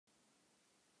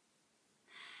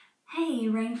Hey,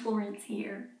 Rain Florence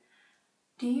here.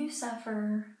 Do you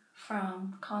suffer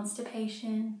from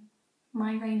constipation,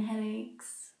 migraine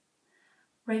headaches,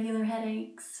 regular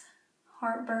headaches,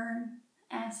 heartburn,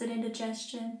 acid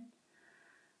indigestion,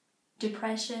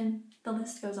 depression? The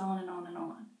list goes on and on and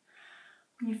on.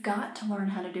 You've got to learn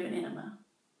how to do an enema.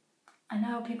 I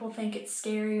know people think it's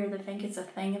scary or they think it's a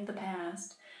thing of the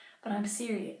past, but I'm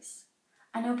serious.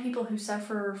 I know people who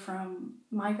suffer from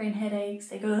migraine headaches,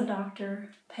 they go to the doctor,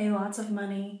 pay lots of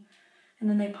money, and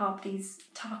then they pop these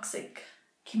toxic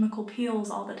chemical pills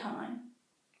all the time.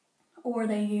 Or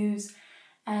they use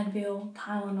Advil,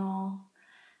 Tylenol,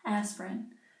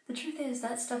 aspirin. The truth is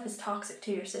that stuff is toxic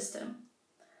to your system.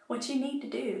 What you need to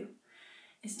do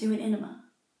is do an enema.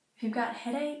 If you've got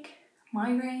headache,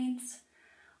 migraines,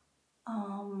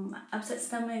 upset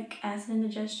stomach, acid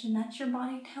indigestion, that's your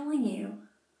body telling you,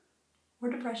 or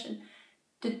depression,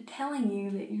 telling you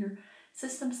that your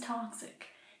system's toxic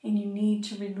and you need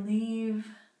to relieve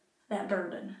that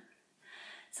burden.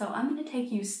 So I'm going to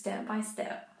take you step by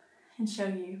step and show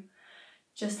you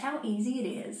just how easy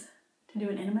it is to do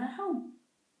an enema at home.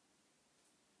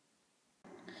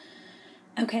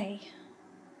 Okay,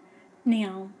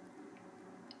 now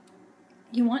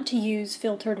you want to use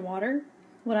filtered water.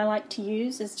 What I like to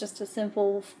use is just a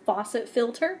simple faucet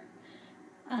filter.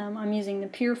 I'm using the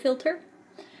Pure filter.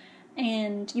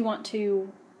 And you want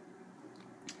to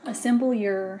assemble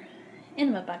your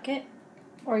enema bucket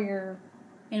or your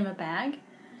enema bag.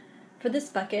 For this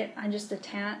bucket, I just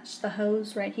attach the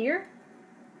hose right here,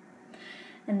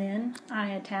 and then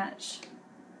I attach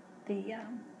the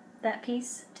that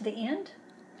piece to the end,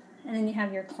 and then you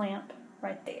have your clamp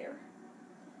right there.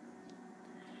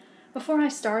 Before I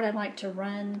start, I'd like to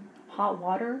run hot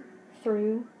water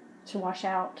through to wash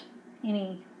out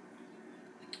any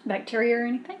bacteria or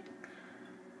anything.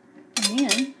 And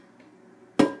then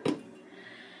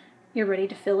you're ready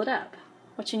to fill it up.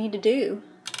 What you need to do,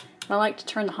 I like to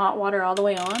turn the hot water all the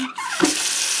way on, and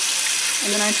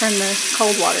then I turn the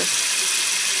cold water a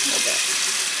little bit.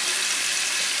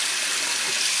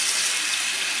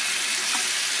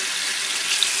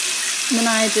 And then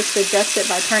I just adjust it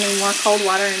by turning more cold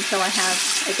water until I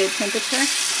have a good temperature.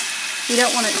 You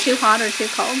don't want it too hot or too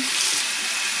cold.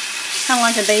 Kind of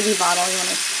like a baby bottle, you want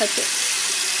to touch it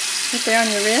right there on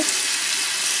your wrist.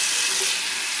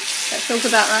 That feels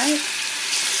about right.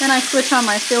 Then I switch on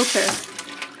my filter.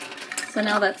 So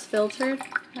now that's filtered.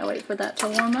 I wait for that to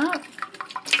warm up.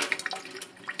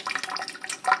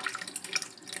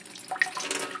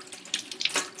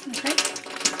 Okay.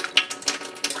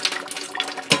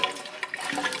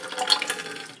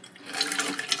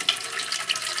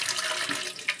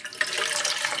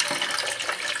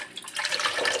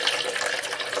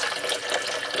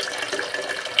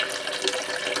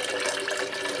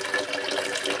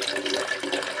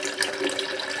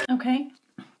 Okay,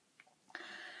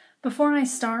 before I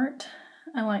start,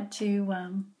 I like to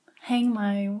hang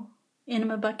my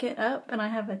enema bucket up, and I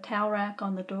have a towel rack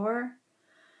on the door,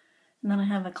 and then I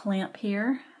have a clamp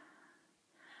here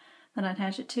that I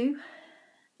attach it to.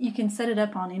 You can set it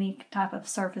up on any type of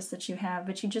surface that you have,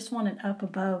 but you just want it up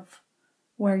above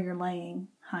where you're laying,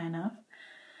 high enough.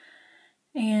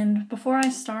 And before I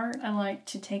start, I like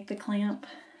to take the clamp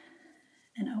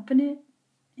and open it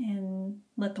and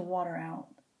let the water out,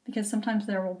 because sometimes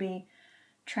there will be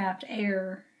trapped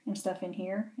air and stuff in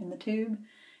here in the tube,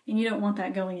 and you don't want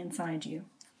that going inside you.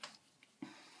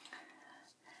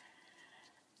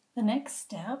 The next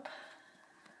step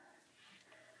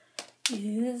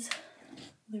is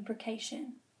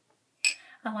lubrication.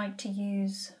 I like to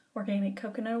use organic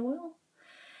coconut oil,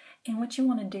 and what you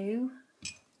want to do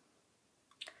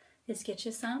is get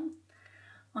you some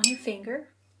on your finger,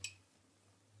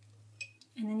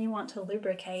 and then you want to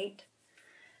lubricate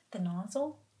the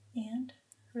nozzle end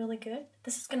really good.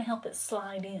 This is going to help it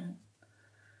slide in.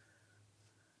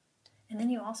 And then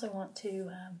you also want to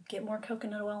get more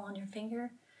coconut oil on your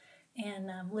finger and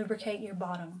lubricate your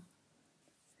bottom.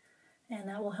 And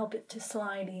that will help it to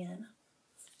slide in.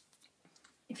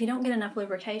 If you don't get enough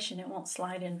lubrication, it won't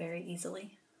slide in very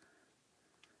easily.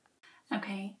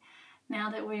 Okay, now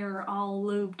that we are all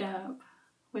lubed up,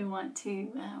 we want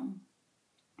to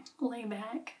lay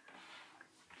back.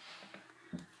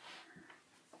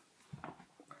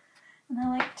 And I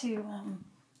like to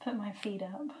put my feet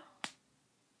up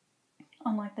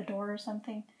on like the door or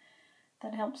something.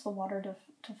 That helps the water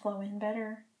to flow in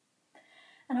better.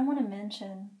 And I want to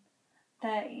mention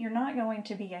that you're not going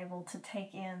to be able to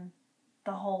take in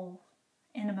the whole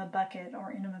enema bucket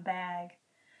or enema bag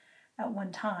at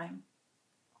one time.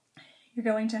 You're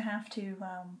going to have to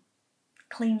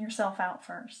clean yourself out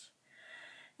first.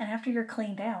 And after you're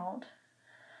cleaned out,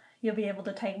 you'll be able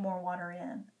to take more water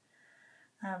in.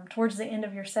 Towards the end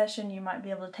of your session, you might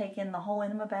be able to take in the whole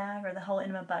enema bag or the whole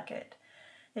enema bucket.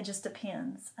 It just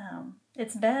depends.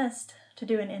 It's best to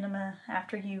do an enema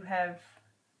after you have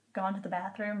gone to the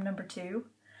bathroom, number 2,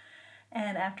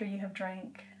 and after you have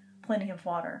drank plenty of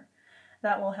water.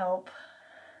 That will help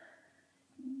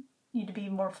you to be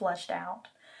more flushed out.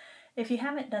 If you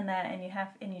haven't done that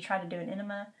and you try to do an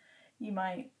enema, you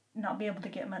might not be able to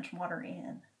get much water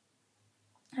in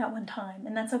at one time,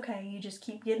 and that's okay. You just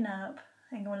keep getting up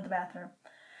and going to the bathroom,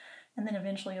 and then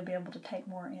eventually you'll be able to take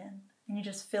more in. And you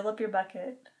just fill up your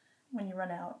bucket when you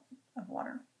run out of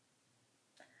water.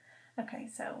 Okay,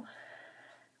 so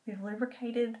we've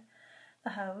lubricated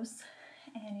the hose,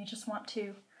 and you just want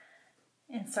to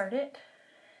insert it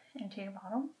into your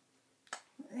bottom.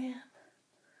 And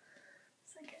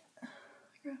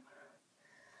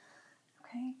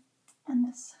okay, and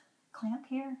this clamp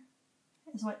here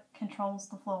is what controls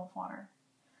the flow of water.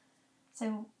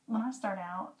 So when I start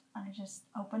out, I just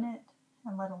open it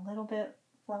and let a little bit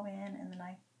flow in, and then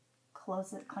I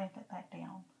close it, clamp it back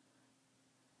down.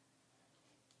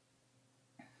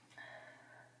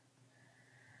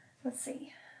 Let's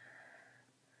see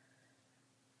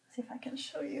if I can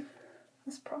show you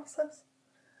this process.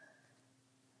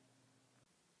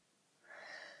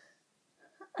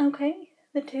 Okay,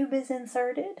 the tube is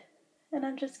inserted, and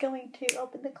I'm just going to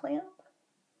open the clamp,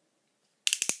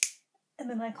 and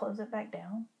then I close it back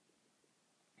down.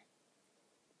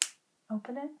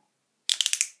 Open it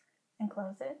and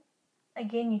close it.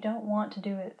 Again, you don't want to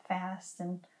do it fast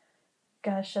and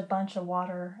gush a bunch of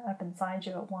water up inside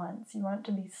you at once. You want it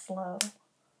to be slow.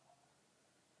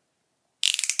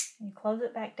 You close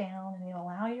it back down, and you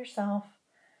allow yourself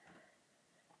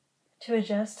to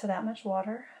adjust to that much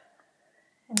water.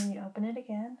 And then you open it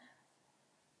again.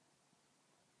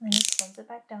 And then you close it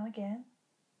back down again.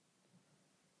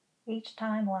 Each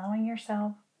time allowing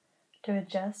yourself to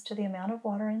adjust to the amount of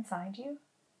water inside you.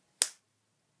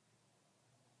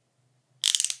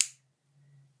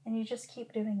 And you just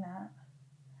keep doing that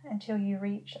until you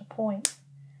reach a point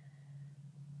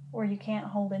where you can't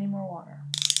hold any more water.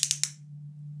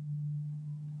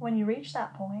 When you reach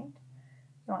that point,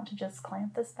 you want to just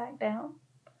clamp this back down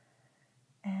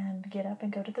and get up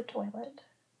and go to the toilet.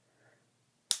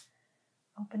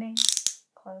 Opening,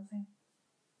 closing.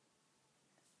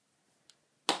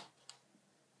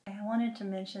 Okay, I wanted to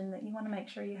mention that you want to make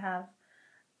sure you have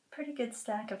a pretty good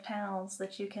stack of towels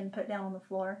that you can put down on the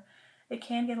floor. It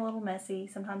can get a little messy.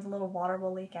 Sometimes a little water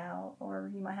will leak out, or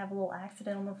you might have a little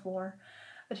accident on the floor.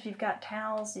 But if you've got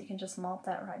towels, you can just mop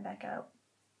that right back up.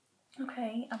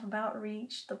 Okay, I've about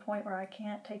reached the point where I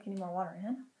can't take any more water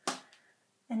in.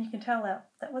 And you can tell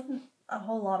that wasn't a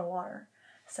whole lot of water.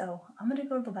 So I'm going to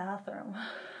go to the bathroom.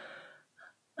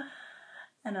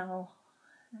 And I'll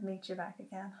meet you back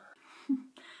again.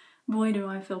 Boy, do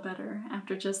I feel better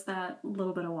after just that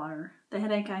little bit of water. The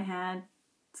headache I had,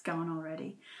 it's gone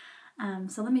already.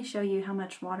 So let me show you how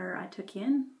much water I took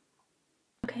in.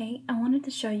 Okay, I wanted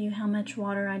to show you how much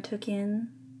water I took in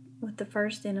with the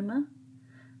first enema.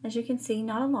 As you can see,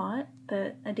 not a lot,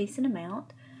 but a decent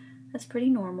amount. That's pretty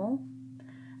normal.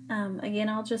 Again,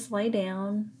 I'll just lay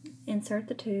down, insert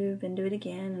the tube, and do it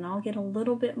again, and I'll get a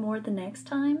little bit more the next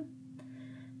time,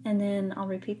 and then I'll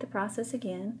repeat the process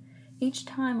again. Each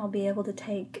time I'll be able to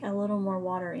take a little more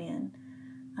water in.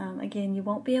 Again, you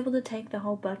won't be able to take the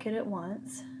whole bucket at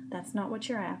once. That's not what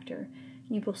you're after.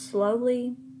 You will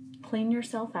slowly clean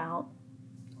yourself out.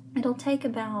 It'll take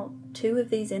about 2 of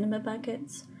these enema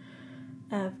buckets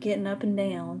of getting up and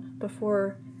down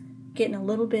before getting a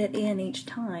little bit in each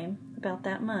time, about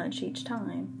that much each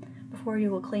time, before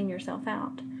you will clean yourself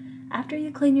out. After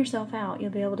you clean yourself out, you'll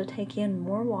be able to take in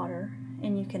more water,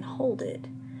 and you can hold it.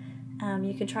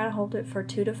 You can try to hold it for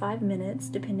 2 to 5 minutes,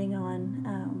 depending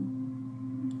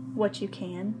on what you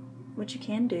can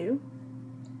do.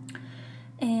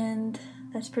 And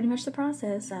that's pretty much the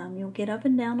process. You'll get up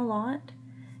and down a lot,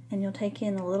 and you'll take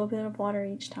in a little bit of water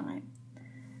each time.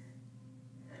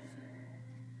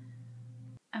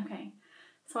 Okay,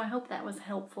 so I hope that was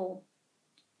helpful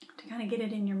to kind of get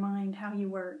it in your mind how you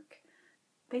work.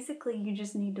 Basically, you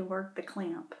just need to work the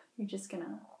clamp. You're just going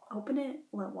to open it,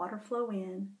 let water flow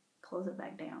in, close it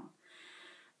back down.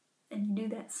 And you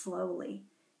do that slowly.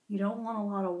 You don't want a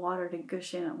lot of water to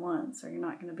gush in at once, or you're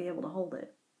not going to be able to hold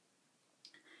it.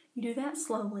 You do that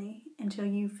slowly until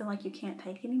you feel like you can't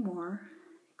take any more.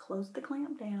 Close the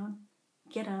clamp down,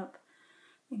 get up,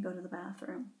 and go to the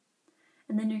bathroom.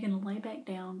 And then you're going to lay back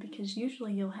down, because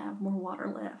usually you'll have more water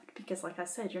left, because like I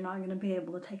said, you're not going to be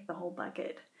able to take the whole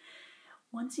bucket.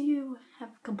 Once you have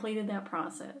completed that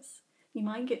process, you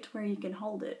might get to where you can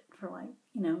hold it for like,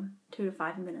 2 to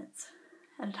 5 minutes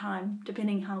at a time,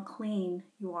 depending how clean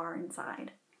you are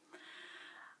inside.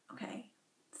 Okay,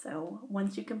 so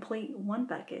once you complete one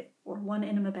bucket or one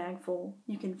enema bag full,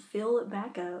 you can fill it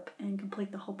back up and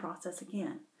complete the whole process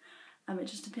again. It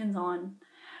just depends on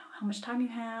how much time you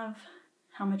have,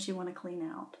 how much you want to clean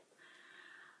out.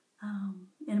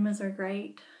 Enemas are a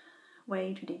great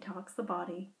way to detox the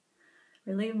body,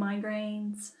 relieve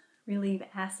migraines, relieve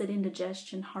acid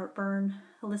indigestion, heartburn.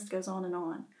 The list goes on and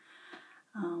on.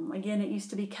 Again, it used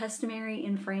to be customary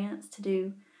in France to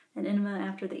do an enema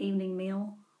after the evening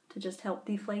meal to just help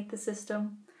deflate the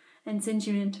system and send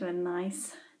you into a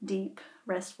nice, deep,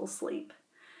 restful sleep.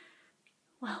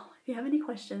 Well, if you have any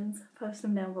questions, post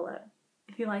them down below.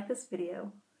 If you like this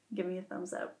video, give me a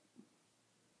thumbs up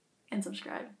and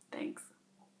subscribe. Thanks.